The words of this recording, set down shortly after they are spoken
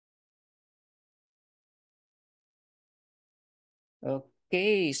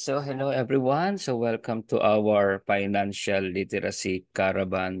Okay, so hello everyone. So welcome to our Financial Literacy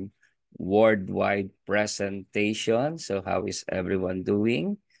Caravan worldwide presentation. So how is everyone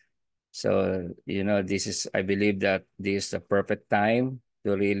doing? So, I believe that this is the perfect time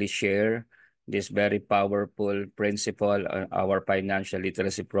to really share this very powerful principle on our financial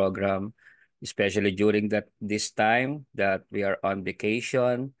literacy program, especially during this time that we are on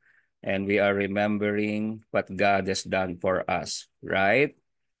vacation and we are remembering what God has done for us, right?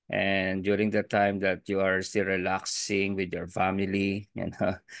 And during the time that you are still relaxing with your family,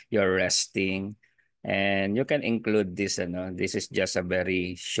 you're resting, and you can include this, this is just a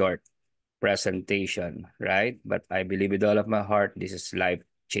very short presentation, right? But I believe with all of my heart, this is life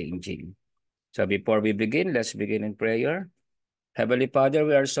changing. So before we begin, let's begin in prayer. Heavenly Father,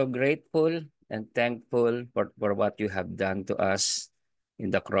 we are so grateful and thankful for what you have done to us in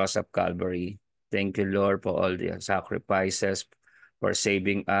the cross of Calvary. Thank you, Lord, for all the sacrifices, for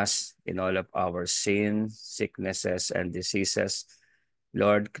saving us in all of our sins, sicknesses, and diseases.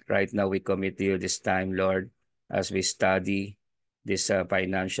 Lord, right now we commit to you this time, Lord, as we study this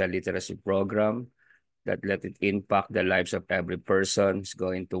financial literacy program, that let it impact the lives of every person who's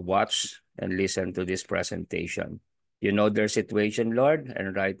going to watch and listen to this presentation. You know their situation, Lord,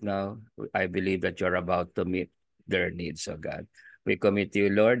 and right now I believe that you're about to meet their needs, oh God. We commit to you,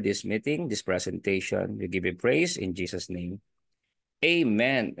 Lord, this meeting, this presentation. We give you praise in Jesus' name.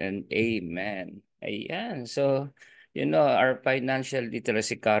 Amen and amen. Ayan. So, our financial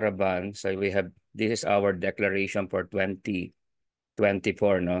literacy caravan. So this is our declaration for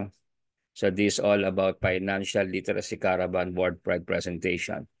 2024, no? So this is all about financial literacy caravan board pride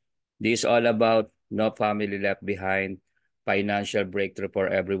presentation. This is all about no family left behind, financial breakthrough for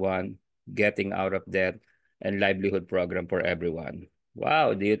everyone, getting out of debt, and livelihood program for everyone.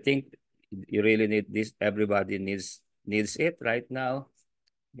 Wow, do you think you really need this? Everybody needs it right now?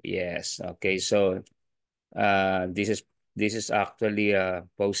 Yes. Okay. So this is actually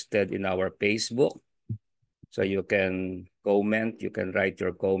posted in our Facebook. So you can comment, you can write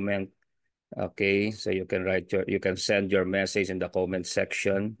your comment. Okay, so you can send your message in the comment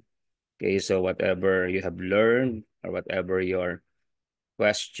section. Okay, so whatever you have learned or whatever your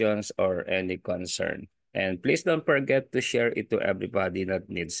questions or any concern. And please don't forget to share it to everybody that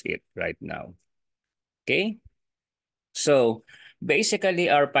needs it right now. Okay? So basically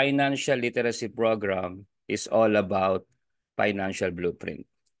our financial literacy program is all about financial blueprint.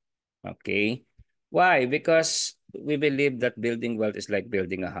 Okay? Why? Because we believe that building wealth is like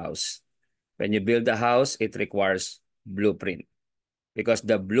building a house. When you build a house, it requires blueprint because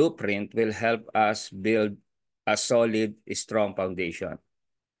the blueprint will help us build a solid, strong foundation.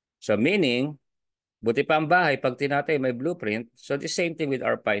 So meaning, buti pa ang bahay, pag tinatay may blueprint, so the same thing with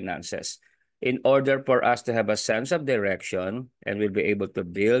our finances. In order for us to have a sense of direction and we'll be able to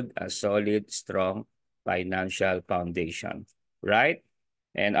build a solid, strong financial foundation, right?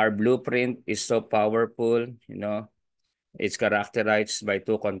 And our blueprint is so powerful, it's characterized by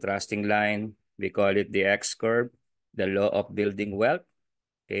two contrasting lines. We call it the X curve, the law of building wealth.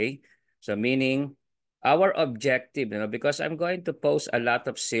 Okay. So meaning our objective, because I'm going to post a lot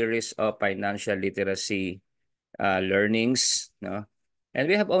of series of financial literacy learnings, and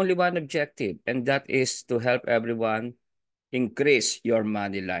we have only one objective, and that is to help everyone increase your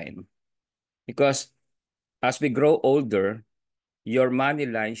money line. Because as we grow older, your money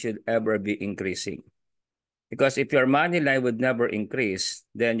line should ever be increasing. Because if your money line would never increase,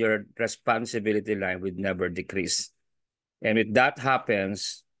 then your responsibility line would never decrease. And if that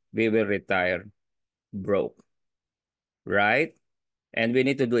happens, we will retire broke, right? And we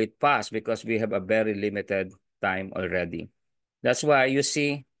need to do it fast because we have a very limited time already. That's why you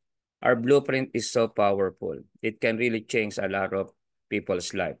see our blueprint is so powerful. It can really change a lot of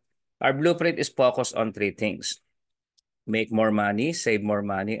people's life. Our blueprint is focused on three things: make more money, save more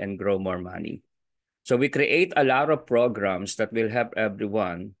money, and grow more money. So we create a lot of programs that will help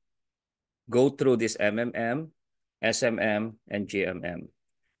everyone go through this MMM, SMM, and GMM.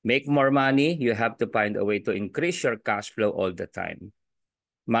 Make more money, you have to find a way to increase your cash flow all the time.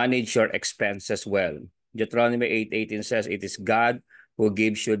 Manage your expenses well. Deuteronomy 8:18 says, it is God who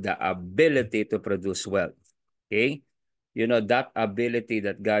gives you the ability to produce wealth. Okay? That ability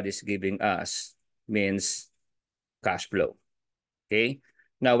that God is giving us means cash flow. Okay?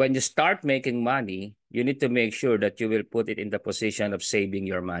 Now, when you start making money, you need to make sure that you will put it in the position of saving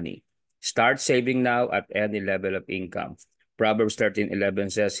your money. Start saving now at any level of income. Proverbs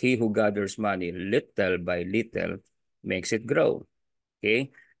 13:11 says, he who gathers money little by little makes it grow. Okay?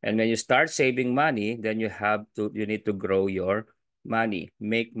 And when you start saving money, then you need to grow your money.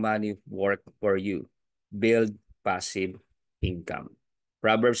 Make money work for you. Build passive income.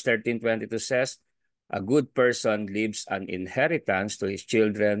 Proverbs 13:22 says, a good person leaves an inheritance to his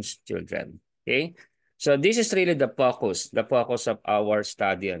children's children. Okay? So this is really the focus of our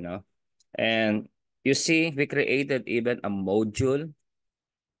study, ano? And you see, we created even a module,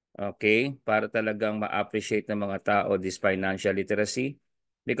 okay, para talagang ma-appreciate ng mga tao this financial literacy.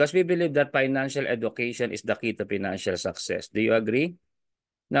 Because we believe that financial education is the key to financial success. Do you agree?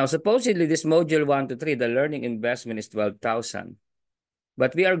 Now, supposedly this module 1 to 3, the learning investment is 12,000.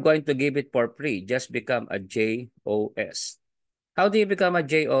 But we are going to give it for free. Just become a JOS. How do you become a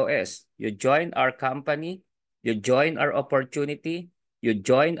JOS? You join our company, you join our opportunity, you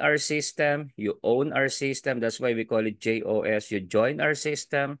join our system, you own our system. That's why we call it JOS. You join our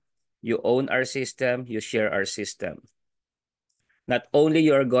system, you own our system, you share our system. Not only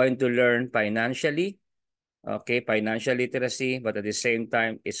you are going to learn financially, okay, financial literacy, but at the same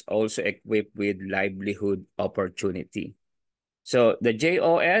time, it's also equipped with livelihood opportunity. So the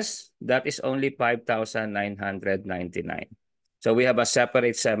JOS, that is only 5,999. So we have a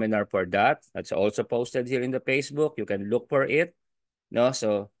separate seminar for that. That's also posted here in the Facebook. You can look for it. No,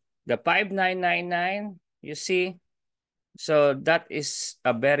 so the 5,999, you see, so that is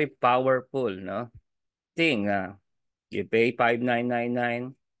a very powerful, no, thing. You pay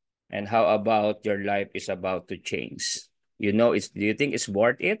 5,999, and how about your life is about to change? You know, do you think it's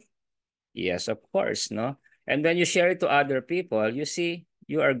worth it? Yes, of course, no? And when you share it to other people, you see,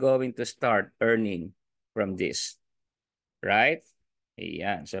 you are going to start earning from this, right?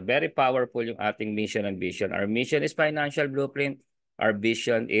 Yeah, so very powerful yung ating mission and vision. Our mission is financial blueprint. Our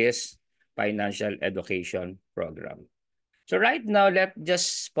vision is financial education program. So right now, let's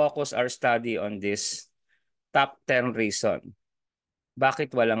just focus our study on this top 10 reason.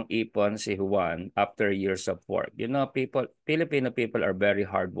 Bakit walang ipon si Juan after years of work? You know, Filipino people are very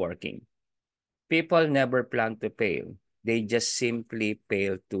hardworking. People never plan to fail. They just simply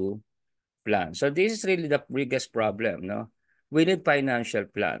fail to plan. So this is really the biggest problem, no? We need financial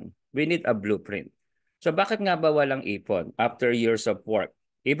plan. We need a blueprint. So bakit nga ba walang ipon after years of work?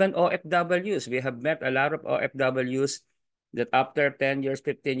 Even OFWs, we have met a lot of OFWs that after 10 years,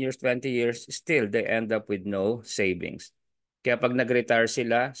 15 years, 20 years, still they end up with no savings. Kaya pag nag-retire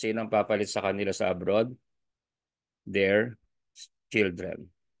sila, sino ang papalit sa kanila sa abroad? Their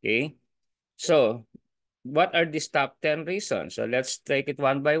children. Okay? So, what are these top 10 reasons? So let's take it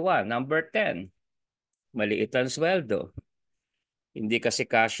one by one. Number 10, maliit ang sweldo. Hindi kasi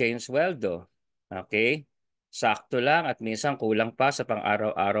kasya yung sweldo. Okay? Sakto lang at minsan kulang pa sa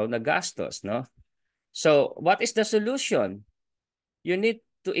pang-araw-araw na gastos, no? So, what is the solution? You need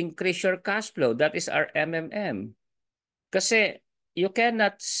to increase your cash flow. That is our MMM. Kasi you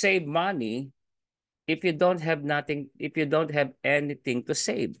cannot save money if you don't have nothing, if you don't have anything to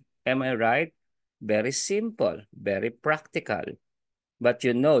save. Am I right? Very simple, very practical. But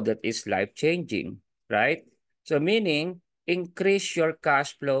you know that it's life-changing, right? So meaning, increase your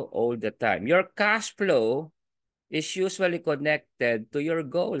cash flow all the time. Your cash flow is usually connected to your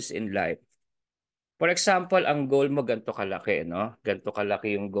goals in life. For example, ang goal mo ganito kalaki, no? Ganito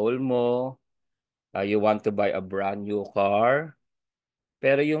kalaki yung goal mo. You want to buy a brand new car.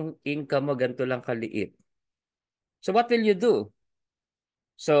 Pero yung income mo ganito lang kaliit. So what will you do?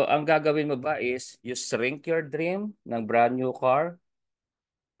 So ang gagawin mo ba is you shrink your dream ng brand new car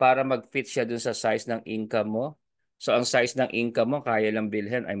para mag-fit siya dun sa size ng income mo. So ang size ng income mo kaya lang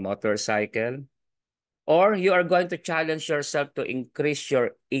bilhin ay motorcycle. Or you are going to challenge yourself to increase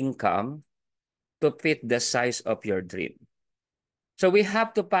your income to fit the size of your dream. So we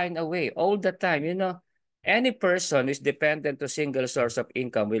have to find a way all the time. You know, any person who is dependent to single source of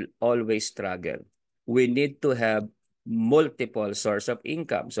income will always struggle. We need to have multiple source of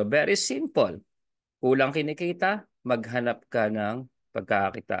income. So very simple. Kulang kinikita, maghanap ka ng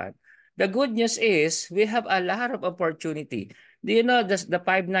pagkakakitaan. The good news is we have a lot of opportunity. Do you know the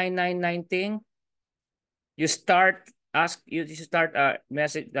 5999 thing? You start sending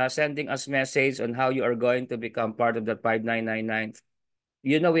us message on how you are going to become part of that 5999.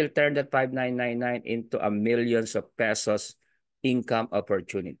 You know, we'll turn that 5999 into a millions of pesos income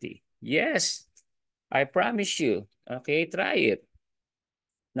opportunity. Yes, I promise you. Okay, try it.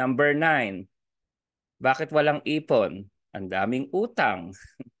 Number 9, bakit walang ipon? Ang daming utang.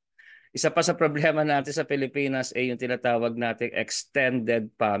 Isa pa sa problema natin sa Pilipinas ay yung tinatawag nating extended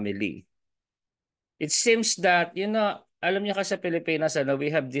family. It seems that, you know, alam niyo kasi sa Pilipinas,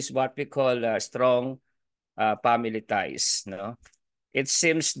 we have this what we call strong family ties, no? It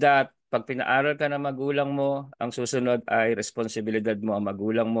seems that pag pinaaral ka ng magulang mo, ang susunod ay responsibilidad mo ang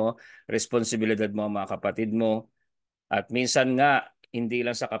magulang mo, responsibilidad mo ang mga kapatid mo, at minsan nga, hindi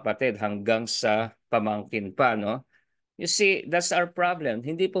lang sa kapatid, hanggang sa pamangkin pa, no? You see, that's our problem.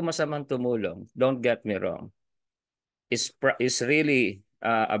 Hindi po masamang tumulong. Don't get me wrong. Is really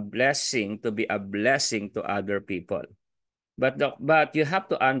a blessing to be a blessing to other people. But you have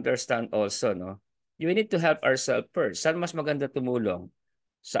to understand also, no? You need to help ourselves first. Saan mas maganda tumulong?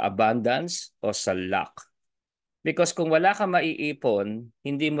 Sa abundance o sa lack? Because kung wala ka maiipon,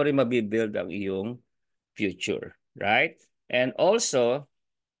 hindi mo rin mabibuild ang iyong future, right? And also,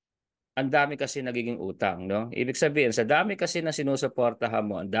 ang dami kasi nagiging utang, no? Ibig sabihin, sa dami kasi na sinusuportahan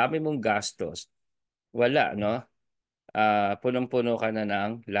mo, ang dami mong gastos, wala, no? Punong-puno ka na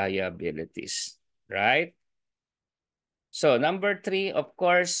ng liabilities, right? So, number 3, of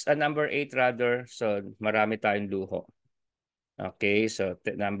course, number 8 rather, so marami tayong luho. Okay, so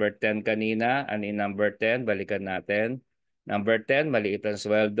number 10 kanina, ano yung number 10? Balikan natin. Number 10, maliit ang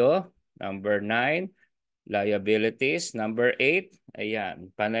sweldo. Number 9, liabilities. Number 8, ayan,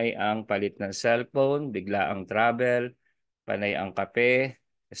 panay ang palit ng cellphone, bigla ang travel, panay ang kape,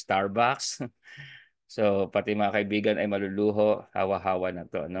 Starbucks. So, pati mga kaibigan ay maluluho, hawa-hawa na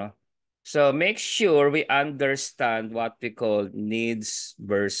to, no? So, make sure we understand what we call needs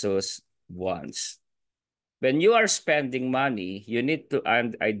versus wants. When you are spending money, you need to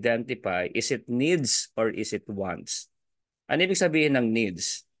identify, is it needs or is it wants? Ano ibig sabihin ng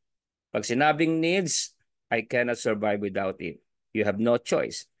needs? Pag sinabing needs, I cannot survive without it. You have no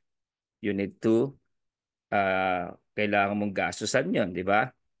choice. You need to, kailangan mong gastusan yun, di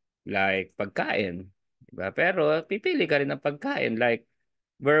ba? Like pagkain. Diba? Pero pipili ka rin ng pagkain. Like,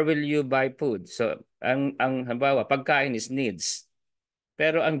 where will you buy food? So, ang halimbawa, pagkain is needs.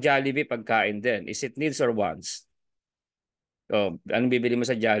 Pero ang Jollibee, pagkain din. Is it needs or wants? So, anong bibili mo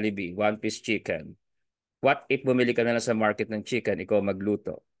sa Jollibee? One-piece chicken. What if bumili ka na lang sa market ng chicken, ikaw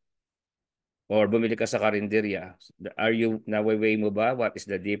magluto? Or bumili ka sa karinderya? Are you, naweweigh mo ba? What is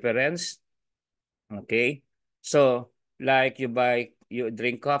the difference? Okay? So, like you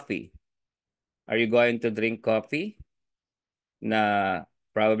drink coffee. Are you going to drink coffee na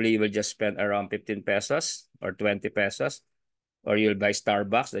probably you will just spend around 15 pesos or 20 pesos? Or you'll buy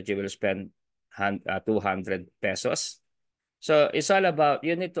Starbucks that you will spend 200 pesos? So it's all about,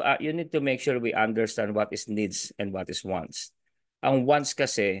 you need to make sure we understand what is needs and what is wants. Ang wants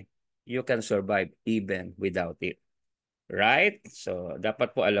kasi, you can survive even without it. Right? So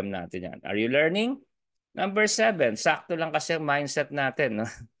dapat po alam natin yan. Are you learning? Number 7, sakto lang kasi ang mindset natin, no?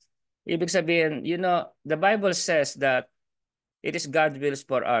 Ibig sabihin, the Bible says that it is God's will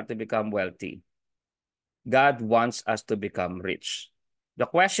for us to become wealthy. God wants us to become rich. The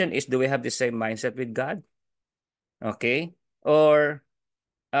question is, do we have the same mindset with God? Okay? Or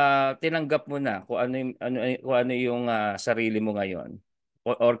tinanggap mo na kung ano yung sarili mo ngayon?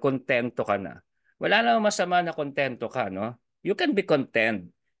 Or kontento ka na? Wala namang masama na kontento ka, no? You can be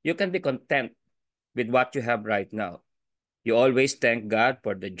content. You can be content with what you have right now. You always thank God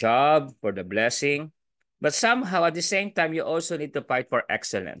for the job, for the blessing. But somehow, at the same time, you also need to fight for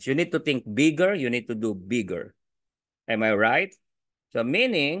excellence. You need to think bigger. You need to do bigger. Am I right? So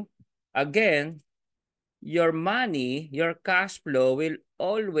meaning, again, your money, your cash flow will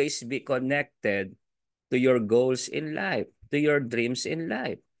always be connected to your goals in life, to your dreams in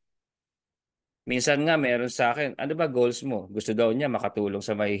life. Minsan nga meron sa akin, ano ba goals mo? Gusto daw niya makatulong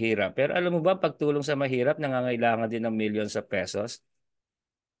sa mahihirap. Pero alam mo ba, pagtulong sa mahirap, nangangailangan din ng millions of pesos?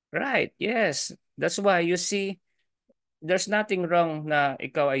 Right, yes. That's why you see, there's nothing wrong na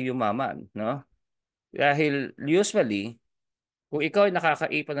ikaw ay yumaman, no? Dahil usually, kung ikaw ay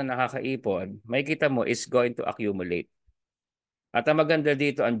nakakaipon na nakakaipon, may kita mo is going to accumulate. At ang maganda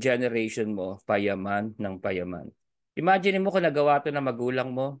dito, ang generation mo, payaman ng payaman. Imagine mo kung nagawa to ng magulang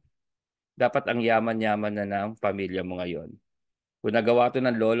mo, dapat ang yaman-yaman na ng pamilya mo ngayon. Kung nagawa to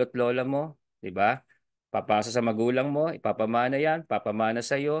ng lolo't lola mo, di ba? Papasa sa magulang mo, ipapamana yan, papamana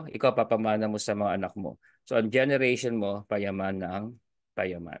sa iyo, ikaw papamana mo sa mga anak mo. So ang generation mo, payaman ng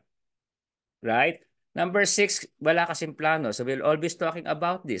payaman. Right? Number 6, wala kasing plano. So we'll always talking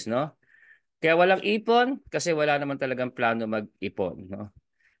about this, no? Kaya walang ipon kasi wala naman talagang plano mag-ipon, no?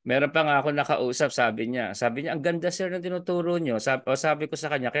 Meron pa nga ako nakausap, sabi niya, ang ganda sir ng tinuturo niyo. Sabi ko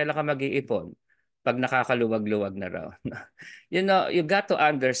sa kanya, kailan ka mag-iipon? Pag nakakaluwag-luwag na raw. You got to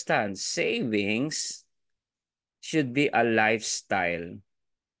understand, savings should be a lifestyle.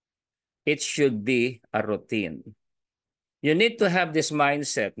 It should be a routine. You need to have this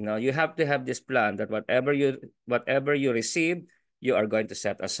mindset, no? You have to have this plan that whatever you receive, you are going to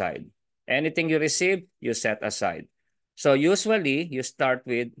set aside. Anything you receive, you set aside. So usually, you start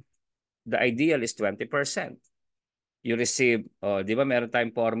with, the ideal is 20%. You receive, di ba meron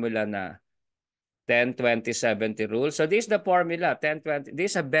tayong formula na 10, 20, 70 rule. So this is the formula, 10, 20.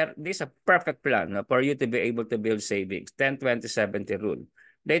 This is a perfect plan, no, for you to be able to build savings. 10, 20, 70 rule.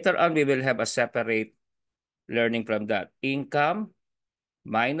 Later on, we will have a separate learning from that. Income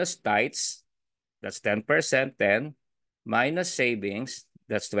minus tithes, that's 10%, 10, minus savings,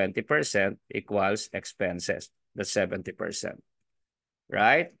 that's 20%, equals expenses, that's 70%.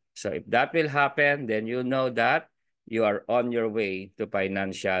 Right? So if that will happen, then you know that you are on your way to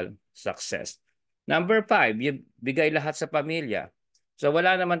financial success. Number 5, you bigay lahat sa pamilya. So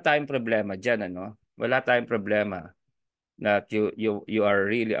wala naman tayong problema diyan, ano? Wala tayong problema that you are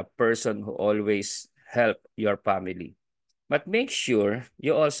really a person who always help your family. But make sure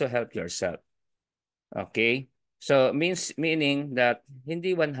you also help yourself. Okay? So meaning that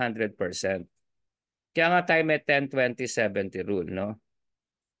hindi 100%. Kaya nga tayo may 10, 20, 70 rule, no?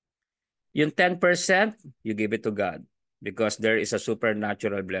 Yung 10%, you give it to God because there is a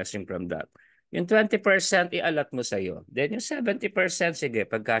supernatural blessing from that. Yung 20%, ialat mo sa'yo. Then yung 70%, sige,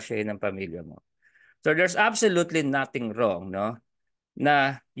 pagkasyahin ng pamilya mo. So there's absolutely nothing wrong, no?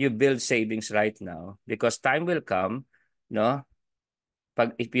 Na you build savings right now because time will come, no?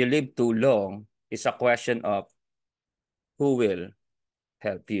 If you live too long, it's a question of who will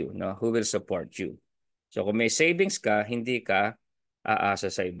help you, no? Who will support you. So kung may savings ka, hindi ka aasa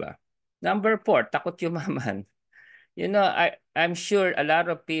sa iba. Number 4, takot yumaman. You know, I'm sure a lot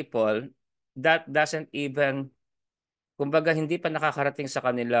of people that doesn't even, kumbaga hindi pa nakakarating sa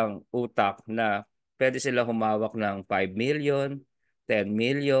kanilang utak na pwede sila humawak ng 5 million, 10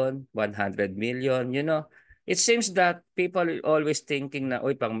 million, 100 million, you know. It seems that people always thinking na,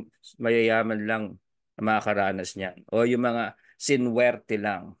 uy, pang mayayaman lang makakaranas niyan. O yung mga sinwerte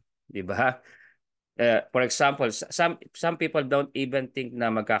lang, di ba? For example, some people don't even think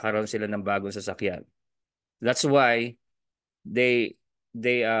na magkakaroon sila ng bagong sasakyan. That's why they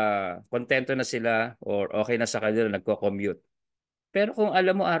kontento na sila or okay na sa kanila nagko-commute. Pero kung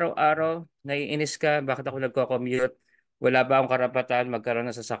alam mo araw-araw naiinis ka, bakit ako nagko-commute? Wala ba akong karapatan magkaroon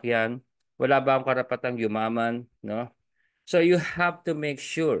ng sasakyan? Wala ba akong karapatang yumaman, no? So you have to make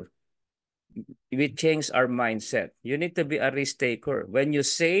sure we change our mindset. You need to be a risk taker. When you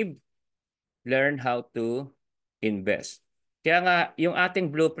save, learn how to invest. Kaya nga, yung ating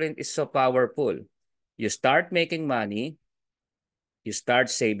blueprint is so powerful. You start making money, you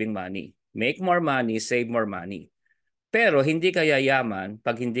start saving money. Make more money, save more money. Pero hindi ka yayaman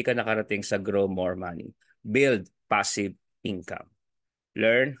pag hindi ka nakarating sa grow more money. Build passive income.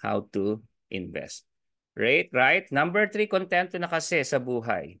 Learn how to invest. Right? Right? Number 3, kontento na kasi sa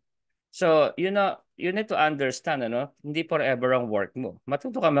buhay. So, you need to understand, ano, hindi forever ang work mo.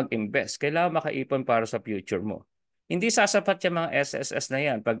 Matuto ka mag-invest. Kailangan makaipon para sa future mo. Hindi sasapat yung mga SSS na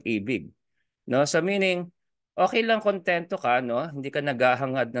yan, pag-ibig. No? So, meaning, okay lang kontento ka, no? Hindi ka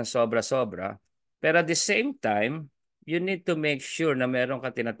naghahangad ng sobra-sobra. Pero at the same time, you need to make sure na meron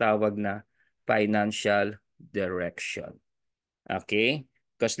ka tinatawag na financial direction. Okay?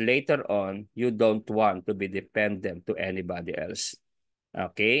 Because later on, you don't want to be dependent to anybody else.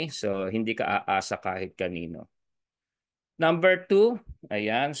 Okay? So, hindi ka aasa kahit kanino. Number 2,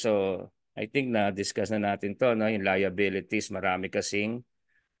 ayan. So, I think na-discuss na natin to, no? Yung liabilities, marami kasing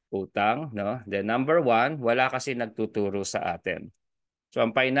utang, no? Then number 1, wala kasi nagtuturo sa atin. So,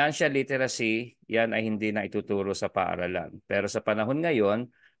 ang financial literacy, yan ay hindi na ituturo sa paaralan. Pero sa panahon ngayon,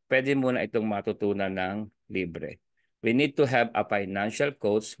 pwede mo na itong matutunan ng libre. We need to have a financial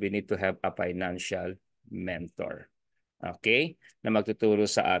coach. We need to have a financial mentor. Okay? Na magtuturo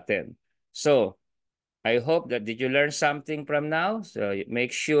sa atin. So, I hope that did you learn something from now? So, make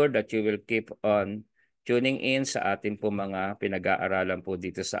sure that you will keep on tuning in sa ating po mga pinag-aaralan po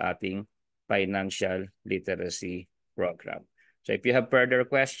dito sa ating financial literacy program. So, if you have further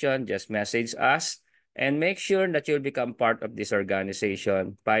question, just message us and make sure that you'll become part of this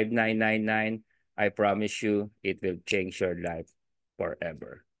organization. 5999, I promise you, it will change your life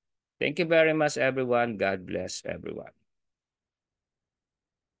forever. Thank you very much, everyone. God bless everyone.